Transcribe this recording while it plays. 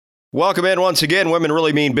Welcome in once again, Women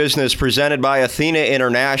Really Mean Business, presented by Athena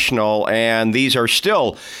International, and these are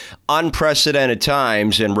still unprecedented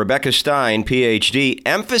times, and Rebecca Stein, PhD,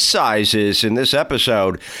 emphasizes in this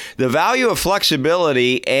episode the value of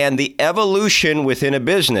flexibility and the evolution within a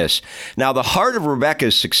business. Now, the heart of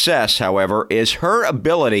Rebecca's success, however, is her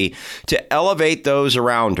ability to elevate those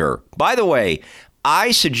around her. By the way,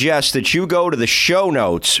 I suggest that you go to the show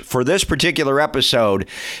notes for this particular episode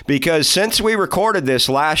because since we recorded this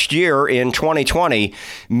last year in 2020,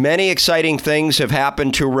 many exciting things have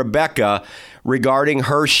happened to Rebecca regarding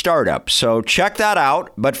her startup. So check that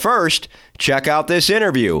out. But first, check out this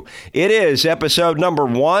interview. It is episode number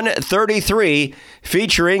 133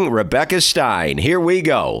 featuring Rebecca Stein. Here we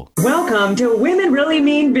go. Welcome to Women Really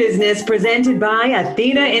Mean Business, presented by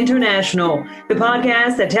Athena International, the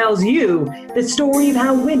podcast that tells you the story of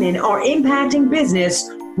how women are impacting business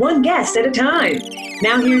one guest at a time.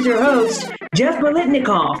 Now here's your host, Jeff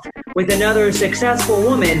Bolitnikoff, with another successful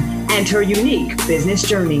woman and her unique business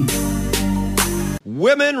journey.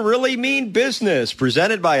 Women Really Mean Business,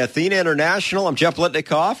 presented by Athena International. I'm Jeff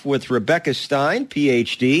Bolitnikoff with Rebecca Stein,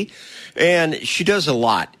 PhD, and she does a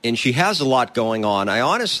lot, and she has a lot going on. I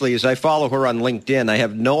honestly, as I follow her on LinkedIn, I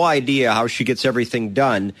have no idea how she gets everything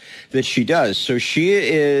done that she does. So she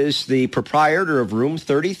is the proprietor of Room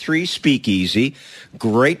 33 Speakeasy.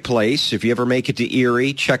 Great place. If you ever make it to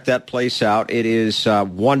Erie, check that place out. It is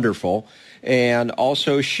wonderful. And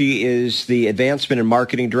also, she is the Advancement and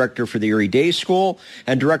Marketing Director for the Erie Day School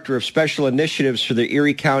and Director of Special Initiatives for the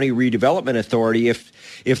Erie County Redevelopment Authority.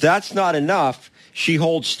 If that's not enough, she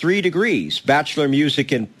holds 3 degrees: Bachelor of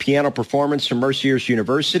Music and Piano Performance from Mercyhurst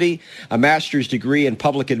University, a Master's degree in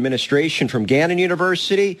Public Administration from Gannon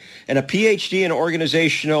University, and a PhD in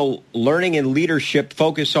Organizational Learning and Leadership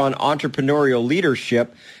focused on entrepreneurial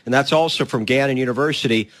leadership, and that's also from Gannon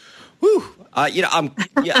University. Whew.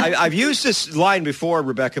 I've used this line before,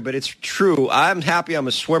 Rebecca, but it's true. I'm happy I'm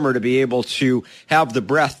a swimmer to be able to have the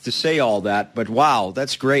breath to say all that. But wow,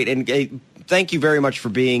 that's great. And thank you very much for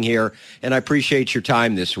being here. And I appreciate your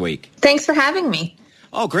time this week. Thanks for having me.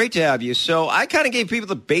 Oh, great to have you. So I kind of gave people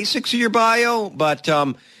the basics of your bio, but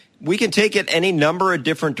we can take it any number of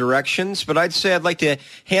different directions. But I'd say I'd like to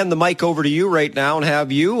hand the mic over to you right now and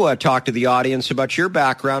have you talk to the audience about your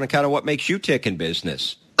background and kind of what makes you tick in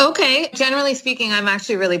business. Okay. Generally speaking, I'm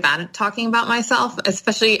actually really bad at talking about myself,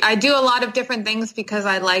 especially I do a lot of different things because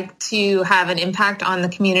I like to have an impact on the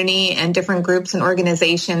community and different groups and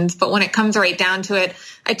organizations. But when it comes right down to it,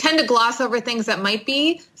 I tend to gloss over things that might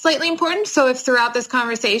be slightly important. So if throughout this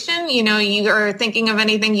conversation, you are thinking of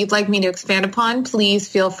anything you'd like me to expand upon, please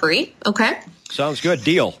feel free. Okay. Sounds good.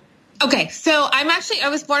 Deal. Okay. So I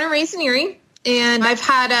was born and raised in Erie. And I've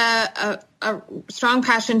had a strong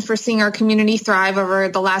passion for seeing our community thrive over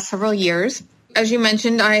the last several years. As you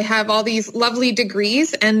mentioned, I have all these lovely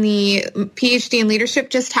degrees, and the PhD in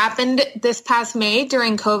leadership just happened this past May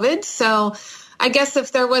during COVID. So I guess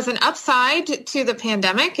if there was an upside to the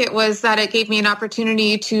pandemic, it was that it gave me an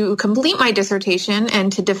opportunity to complete my dissertation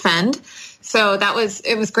and to defend. So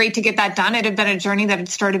it was great to get that done. It had been a journey that had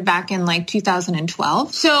started back in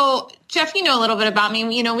 2012. So Jeff, you know a little bit about me.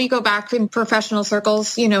 We go back in professional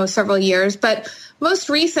circles, several years, but most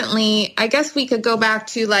recently, I guess we could go back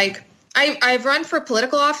to I've run for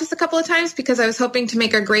political office a couple of times because I was hoping to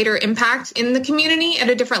make a greater impact in the community at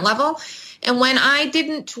a different level. And when I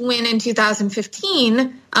didn't win in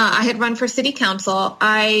 2015, I had run for city council.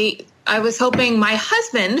 I was hoping my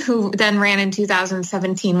husband, who then ran in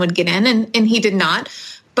 2017, would get in, and he did not.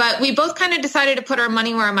 But we both kind of decided to put our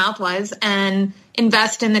money where our mouth was and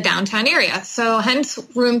invest in the downtown area. So hence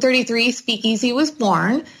Room 33 Speakeasy was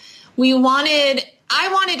born. I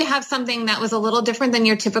wanted to have something that was a little different than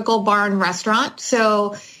your typical bar and restaurant.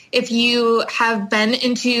 So if you have been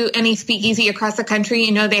into any speakeasy across the country,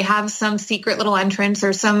 they have some secret little entrance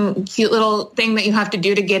or some cute little thing that you have to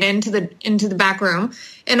do to get into the back room.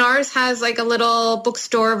 And ours has a little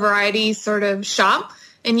bookstore variety sort of shop,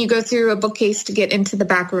 and you go through a bookcase to get into the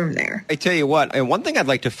back room there. I tell you what, and one thing I'd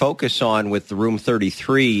like to focus on with the Room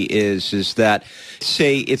 33 is that,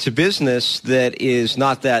 say, it's a business that is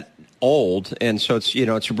not that old, and so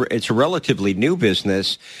it's a relatively new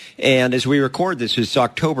business. And as we record this, it's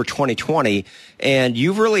October 2020, and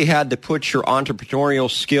you've really had to put your entrepreneurial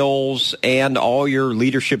skills and all your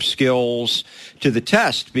leadership skills to the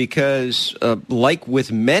test because, like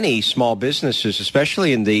with many small businesses,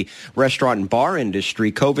 especially in the restaurant and bar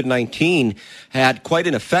industry, COVID-19 had quite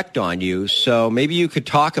an effect on you. So maybe you could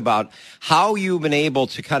talk about how you've been able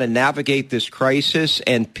to kind of navigate this crisis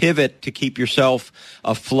and pivot to keep yourself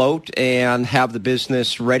afloat and have the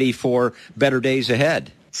business ready for better days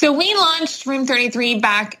ahead. So we launched Room 33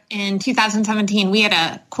 back in 2017. We had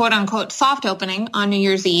a quote-unquote soft opening on New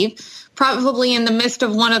Year's Eve, probably in the midst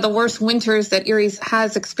of one of the worst winters that Erie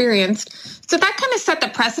has experienced. So that kind of set the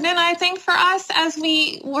precedent, I think, for us as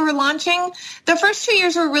we were launching. The first 2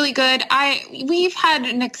 years were really good. We've had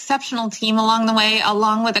an exceptional team along the way,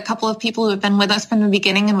 along with a couple of people who have been with us from the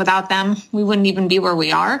beginning, and without them, we wouldn't even be where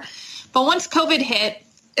we are. But once COVID hit,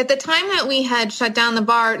 at the time that we had shut down the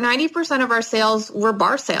bar, 90% of our sales were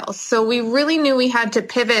bar sales. So we really knew we had to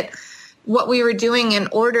pivot what we were doing in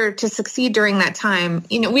order to succeed during that time.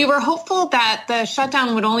 We were hopeful that the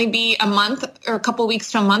shutdown would only be a month or a couple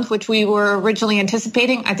weeks to a month, which we were originally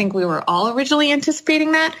anticipating. I think we were all originally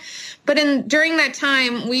anticipating that. But during that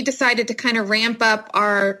time, we decided to kind of ramp up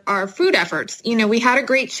our food efforts. We had a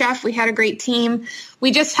great chef. We had a great team.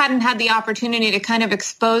 We just hadn't had the opportunity to kind of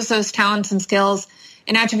expose those talents and skills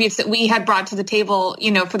and attributes that we had brought to the table,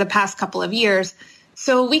 for the past couple of years.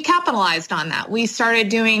 So we capitalized on that. We started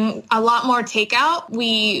doing a lot more takeout.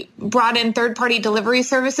 We brought in third-party delivery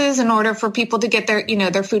services in order for people to get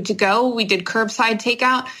their food to go. We did curbside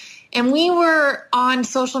takeout. And we were on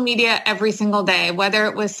social media every single day, whether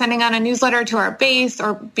it was sending out a newsletter to our base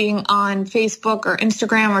or being on Facebook or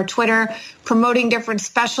Instagram or Twitter, promoting different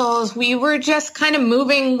specials. We were just kind of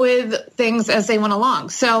moving with things as they went along.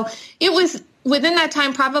 So it was within that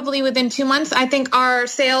time, probably within 2 months, I think our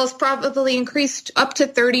sales probably increased up to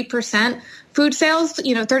 30%. Food sales,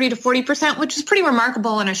 30 to 40%, which is pretty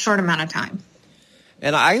remarkable in a short amount of time.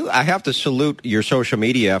 And I have to salute your social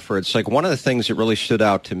media efforts. Like, one of the things that really stood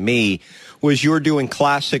out to me was you were doing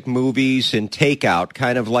classic movies and takeout,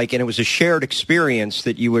 kind of like, and it was a shared experience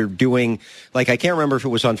that you were doing. Like, I can't remember if it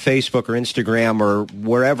was on Facebook or Instagram or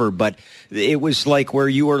wherever, but it was like where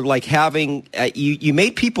you were like having, you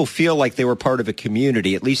made people feel like they were part of a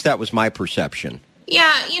community. At least that was my perception. Yeah,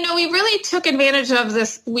 we really took advantage of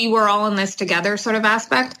this we were all in this together sort of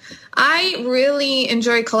aspect. I really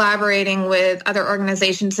enjoy collaborating with other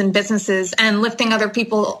organizations and businesses and lifting other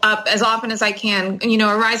people up as often as I can. A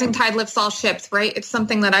rising tide lifts all ships, right? It's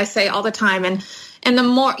something that I say all the time. And the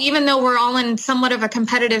more, even though we're all in somewhat of a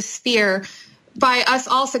competitive sphere, by us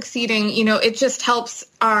all succeeding, it just helps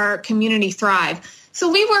our community thrive. So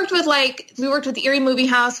we worked with the Erie Movie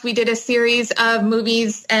House. We did a series of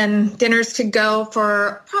movies and dinners to go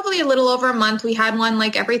for probably a little over a month. We had one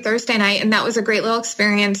like every Thursday night, and that was a great little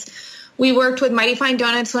experience. We worked with Mighty Fine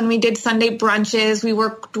Donuts when we did Sunday brunches. We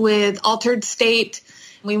worked with Altered State.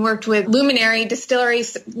 We worked with Luminary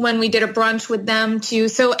Distilleries when we did a brunch with them too.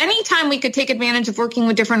 So anytime we could take advantage of working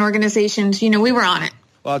with different organizations, we were on it.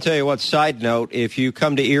 Well, I'll tell you what, side note, if you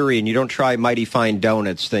come to Erie and you don't try Mighty Fine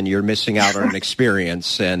Donuts, then you're missing out on an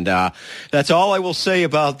experience. And that's all I will say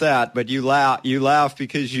about that. But you laugh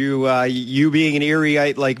because you being an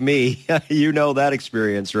Erieite like me, you know that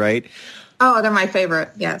experience, right? Oh, they're my favorite,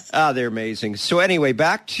 yes. They're amazing. So anyway,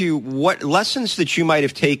 back to what lessons that you might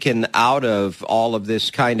have taken out of all of this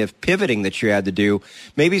kind of pivoting that you had to do.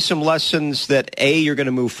 Maybe some lessons that, A, you're going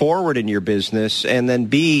to move forward in your business, and then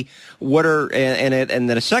B, and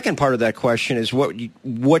then a second part of that question is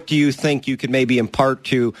what do you think you could maybe impart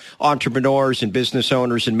to entrepreneurs and business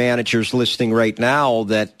owners and managers listening right now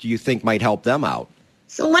that you think might help them out?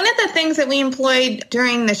 So one of the things that we employed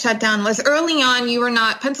during the shutdown was early on,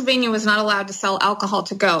 Pennsylvania was not allowed to sell alcohol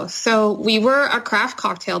to go. So we were a craft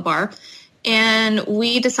cocktail bar, and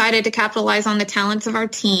we decided to capitalize on the talents of our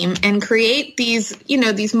team and create these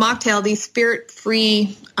mocktail, these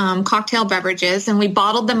spirit-free cocktail beverages. And we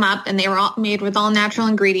bottled them up, and they were all made with all natural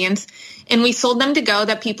ingredients. And we sold them to go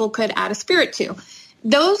that people could add a spirit to.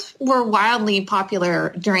 Those were wildly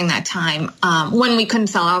popular during that time when we couldn't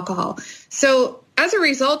sell alcohol. So as a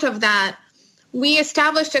result of that, we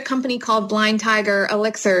established a company called Blind Tiger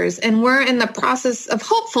Elixirs, and we're in the process of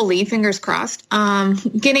hopefully, fingers crossed,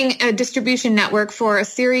 getting a distribution network for a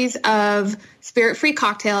series of spirit-free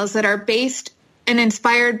cocktails that are based and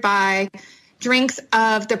inspired by drinks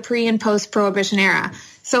of the pre- and post-Prohibition era.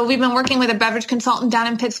 So we've been working with a beverage consultant down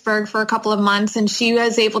in Pittsburgh for a couple of months, and she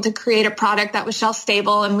was able to create a product that was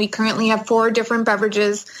shelf-stable, and we currently have 4 different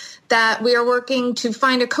beverages that we are working to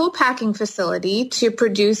find a co-packing facility to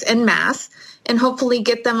produce en masse and hopefully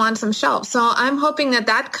get them on some shelves. So I'm hoping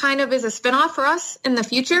that kind of is a spinoff for us in the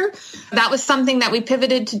future. That was something that we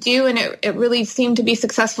pivoted to do, and it really seemed to be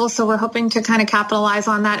successful. So we're hoping to kind of capitalize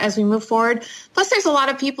on that as we move forward. Plus, there's a lot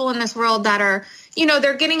of people in this world that are,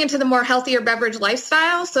 they're getting into the more healthier beverage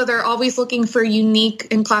lifestyle. So they're always looking for unique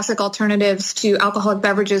and classic alternatives to alcoholic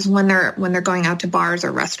beverages when they're going out to bars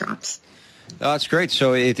or restaurants. Oh, that's great.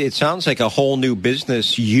 So it sounds like a whole new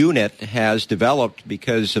business unit has developed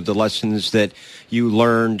because of the lessons that you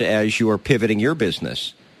learned as you were pivoting your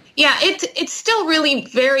business. Yeah, it's still really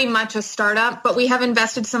very much a startup, but we have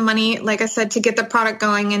invested some money, like I said, to get the product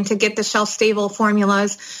going and to get the shelf-stable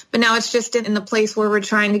formulas. But now it's just in the place where we're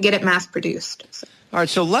trying to get it mass-produced. So. All right,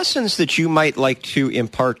 so lessons that you might like to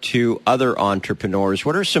impart to other entrepreneurs.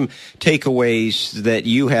 What are some takeaways that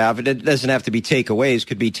you have? And it doesn't have to be takeaways,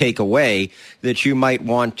 could be takeaway that you might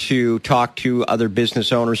want to talk to other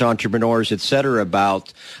business owners, entrepreneurs, et cetera,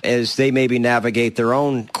 about as they maybe navigate their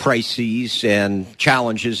own crises and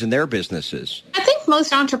challenges in their businesses. I think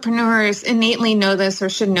most entrepreneurs innately know this or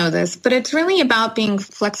should know this, but it's really about being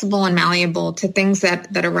flexible and malleable to things that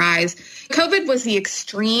arise. COVID was the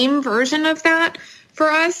extreme version of that for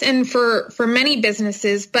us and for many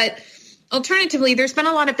businesses. But alternatively, there's been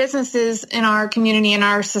a lot of businesses in our community and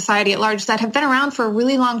our society at large that have been around for a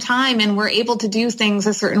really long time and were able to do things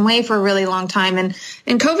a certain way for a really long time. And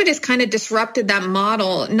COVID has kind of disrupted that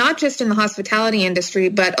model, not just in the hospitality industry,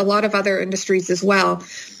 but a lot of other industries as well.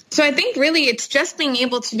 So I think really it's just being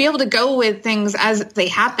able to go with things as they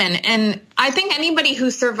happen. And I think anybody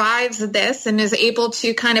who survives this and is able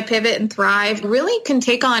to kind of pivot and thrive really can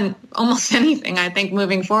take on almost anything, I think,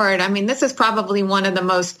 moving forward. I mean, this is probably one of the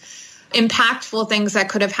most impactful things that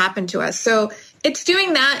could have happened to us. So it's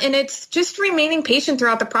doing that, and it's just remaining patient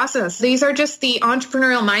throughout the process. These are just the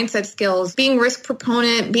entrepreneurial mindset skills, being risk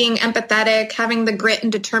proponent, being empathetic, having the grit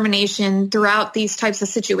and determination throughout these types of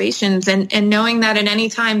situations, and knowing that at any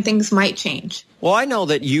time things might change. Well, I know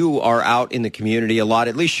that you are out in the community a lot,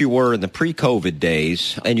 at least you were in the pre-COVID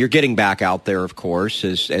days, and you're getting back out there, of course,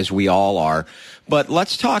 as we all are. But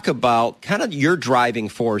let's talk about kind of your driving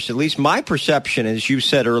force. At least my perception, as you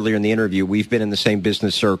said earlier in the interview, we've been in the same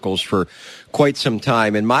business circles for quite some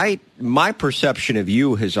time. And my perception of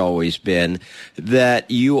you has always been that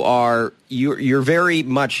you're very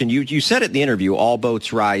much, and you said it in the interview, all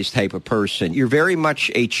boats rise type of person. You're very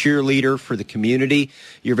much a cheerleader for the community.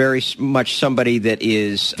 You're very much somebody that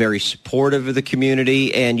is very supportive of the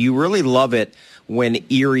community, and you really love it when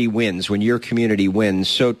Erie wins, when your community wins.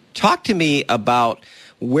 So talk to me about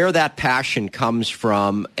where that passion comes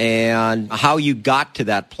from and how you got to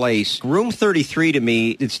that place. Room 33 to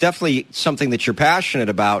me, it's definitely something that you're passionate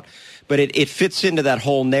about, but it fits into that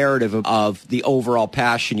whole narrative of the overall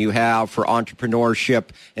passion you have for entrepreneurship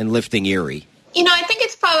and lifting Erie. You know, I think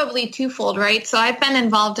it's probably twofold, right? So I've been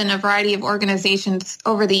involved in a variety of organizations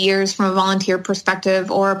over the years from a volunteer perspective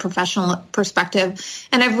or a professional perspective.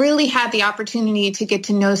 And I've really had the opportunity to get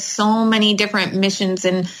to know so many different missions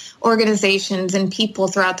and organizations and people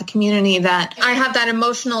throughout the community that I have that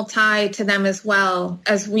emotional tie to them as well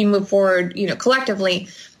as we move forward, collectively.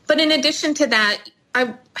 But in addition to that,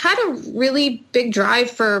 I had a really big drive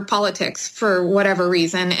for politics for whatever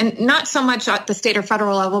reason, and not so much at the state or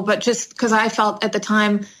federal level, but just because I felt at the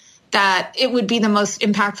time that it would be the most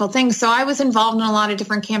impactful thing. So I was involved in a lot of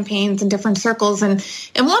different campaigns and different circles. And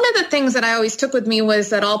one of the things that I always took with me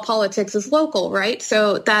was that all politics is local, right?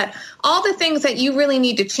 So that all the things that you really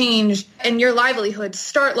need to change in your livelihood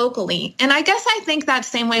start locally. And I guess I think that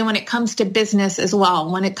same way when it comes to business as well,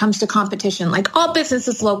 when it comes to competition, like all business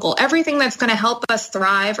is local. Everything that's going to help us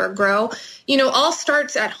thrive or grow, all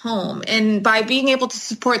starts at home. And by being able to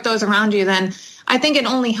support those around you, then I think it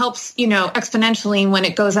only helps, exponentially when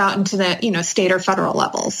it goes out into the, state or federal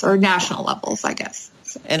levels or national levels, I guess.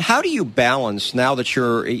 And how do you balance now that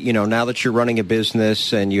you're running a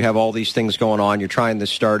business and you have all these things going on, you're trying the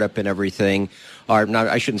startup and everything, or not,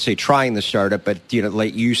 I shouldn't say trying the startup, but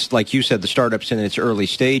like you said, the startup's in its early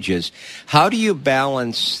stages. How do you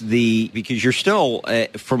balance because you're still,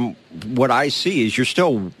 from what I see, is you're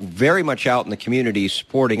still very much out in the community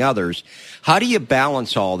supporting others. How do you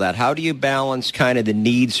balance all that? How do you balance kind of the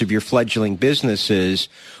needs of your fledgling businesses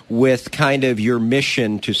with kind of your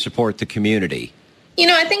mission to support the community?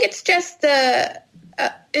 I think it's just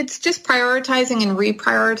prioritizing and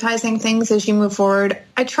reprioritizing things as you move forward.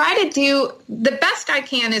 I try to do the best I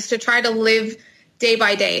can is to try to live day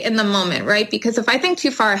by day in the moment, right? Because if I think too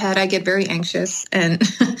far ahead, I get very anxious, and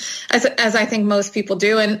as I think most people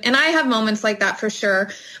do. And I have moments like that for sure,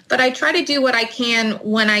 but I try to do what I can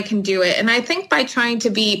when I can do it. And I think by trying to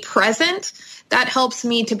be present, that helps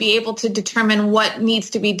me to be able to determine what needs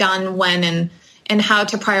to be done when and how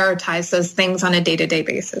to prioritize those things on a day-to-day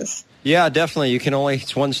basis. Yeah, definitely.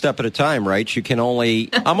 It's one step at a time, right? I'm only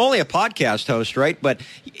a podcast host, right? But,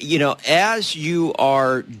 as you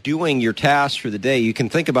are doing your tasks for the day, you can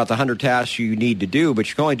think about the 100 tasks you need to do, but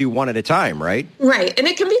you can only do one at a time, right? Right. And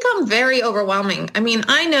it can become very overwhelming. I mean,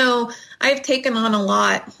 I know I've taken on a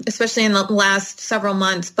lot, especially in the last several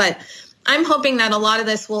months, but I'm hoping that a lot of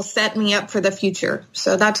this will set me up for the future.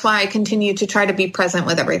 So that's why I continue to try to be present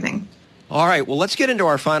with everything. All right, well, let's get into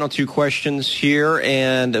our final two questions here.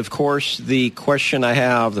 And, of course, the question I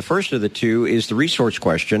have, the first of the two, is the resource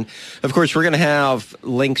question. Of course, we're going to have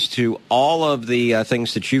links to all of the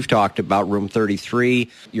things that you've talked about, Room 33,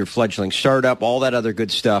 your fledgling startup, all that other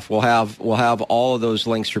good stuff. We'll have all of those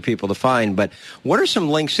links for people to find. But what are some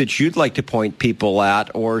links that you'd like to point people at,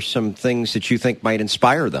 or some things that you think might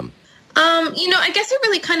inspire them? I guess it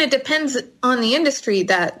really kind of depends on the industry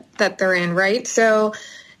that they're in, right? So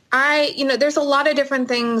there's a lot of different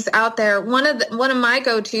things out there. One of my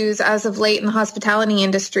go-tos as of late in the hospitality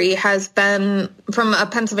industry has been, from a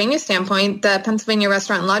Pennsylvania standpoint, the Pennsylvania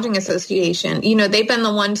Restaurant and Lodging Association. They've been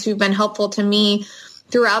the ones who've been helpful to me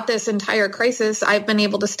throughout this entire crisis. I've been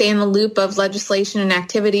able to stay in the loop of legislation and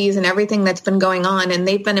activities and everything that's been going on, and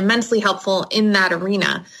they've been immensely helpful in that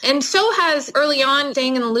arena. And so has early on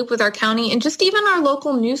staying in the loop with our county and just even our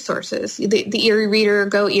local news sources, the Erie Reader,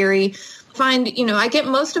 Go Erie. I get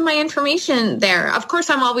most of my information there. Of course,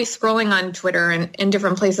 I'm always scrolling on Twitter and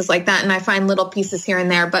different places like that, and I find little pieces here and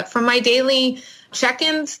there. But for my daily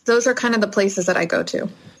check-ins, those are kind of the places that I go to.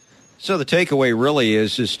 So the takeaway really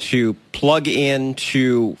is to plug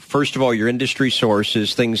into, first of all, your industry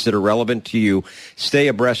sources, things that are relevant to you, stay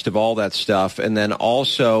abreast of all that stuff, and then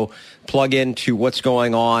also plug into what's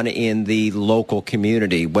going on in the local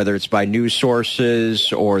community, whether it's by news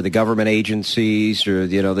sources or the government agencies or,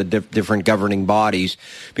 the different governing bodies.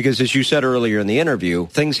 Because as you said earlier in the interview,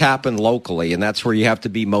 things happen locally, and that's where you have to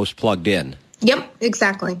be most plugged in. Yep,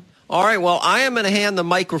 exactly. All right, well, I am going to hand the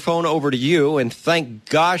microphone over to you, and thank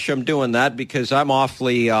gosh I'm doing that because I'm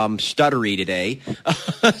awfully stuttery today.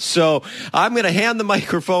 So I'm going to hand the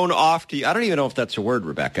microphone off to you. I don't even know if that's a word,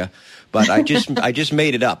 Rebecca, but I just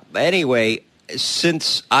made it up. Anyway,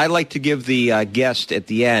 since I like to give the guest at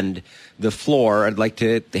the end the floor, I'd like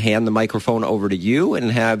to hand the microphone over to you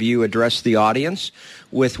and have you address the audience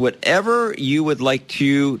with whatever you would like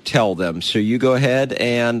to tell them. So you go ahead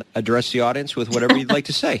and address the audience with whatever you'd like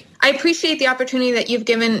to say. I appreciate the opportunity that you've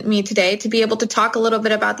given me today to be able to talk a little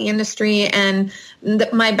bit about the industry and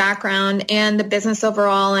my background and the business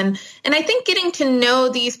overall. And I think getting to know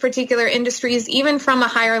these particular industries, even from a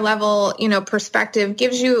higher level, perspective,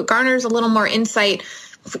 garners a little more insight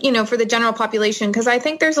for the general population, because I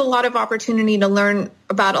think there's a lot of opportunity to learn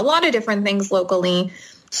about a lot of different things locally.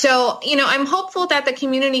 So, I'm hopeful that the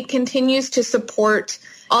community continues to support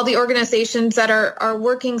all the organizations that are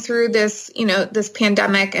working through this, this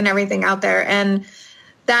pandemic and everything out there. And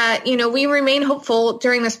that, we remain hopeful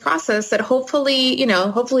during this process that hopefully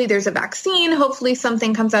there's a vaccine, hopefully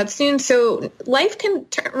something comes out soon. So life can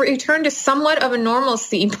return to somewhat of a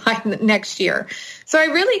normalcy by next year. So I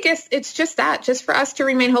really guess it's just for us to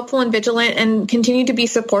remain hopeful and vigilant and continue to be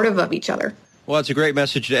supportive of each other. Well, it's a great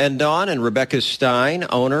message to end on. And Rebecca Stein,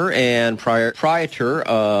 owner and proprietor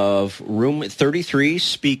of Room 33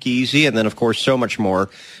 Speakeasy, and then, of course, so much more,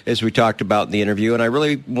 as we talked about in the interview. And I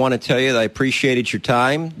really want to tell you that I appreciated your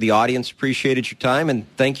time. The audience appreciated your time. And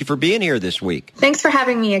thank you for being here this week. Thanks for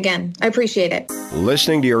having me again. I appreciate it.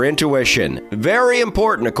 Listening to your intuition. Very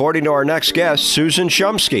important, according to our next guest, Susan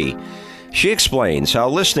Shumsky. She explains how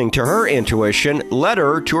listening to her intuition led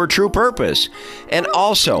her to her true purpose, and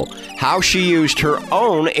also how she used her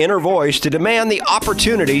own inner voice to demand the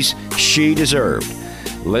opportunities she deserved.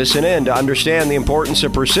 Listen in to understand the importance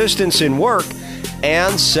of persistence in work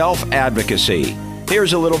and self-advocacy.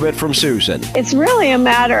 Here's a little bit from Susan. It's really a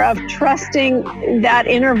matter of trusting that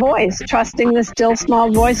inner voice, trusting the still small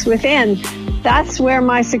voice within. That's where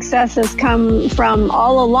my success has come from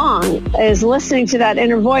all along, is listening to that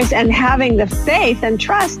inner voice and having the faith and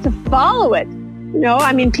trust to follow it.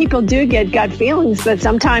 People do get gut feelings, but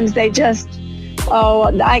sometimes they just,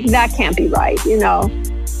 that can't be right,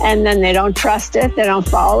 And then they don't trust it, they don't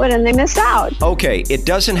follow it, and they miss out. Okay, it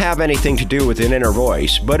doesn't have anything to do with an inner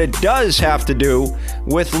voice, but it does have to do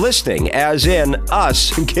with listening, as in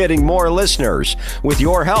us getting more listeners with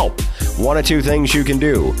your help. One of two things you can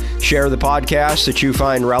do: share the podcast that you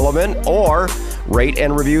find relevant, or rate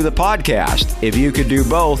and review the podcast. If you could do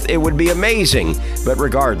both, it would be amazing. But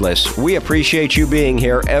regardless, we appreciate you being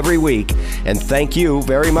here every week, and thank you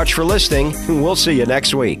very much for listening. We'll see you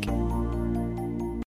next week.